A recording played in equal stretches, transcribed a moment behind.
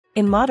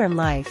In modern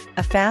life,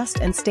 a fast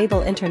and stable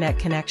internet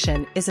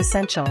connection is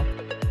essential.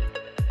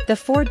 The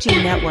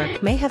 4G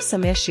network may have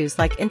some issues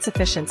like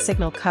insufficient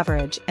signal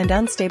coverage and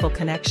unstable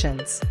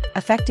connections,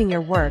 affecting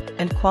your work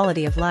and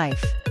quality of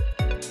life.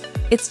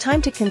 It's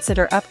time to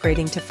consider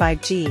upgrading to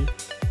 5G.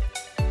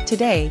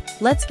 Today,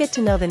 let's get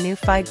to know the new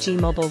 5G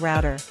mobile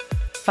router,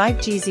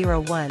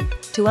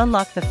 5G01, to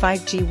unlock the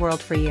 5G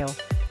world for you.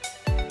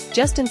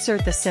 Just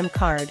insert the SIM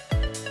card,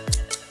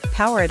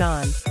 power it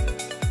on,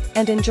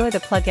 and enjoy the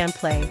plug and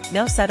play,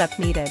 no setup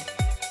needed.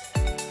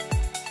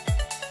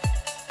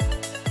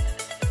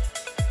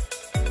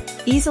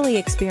 Easily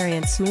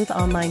experience smooth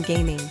online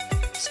gaming,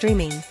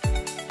 streaming,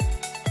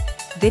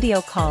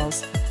 video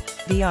calls,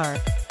 VR,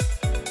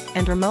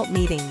 and remote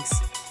meetings.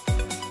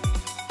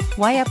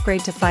 Why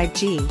upgrade to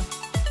 5G?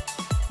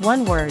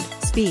 One word,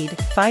 speed.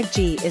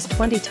 5G is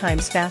 20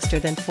 times faster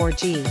than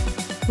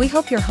 4G. We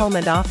hope your home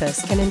and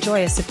office can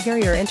enjoy a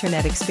superior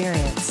internet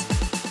experience.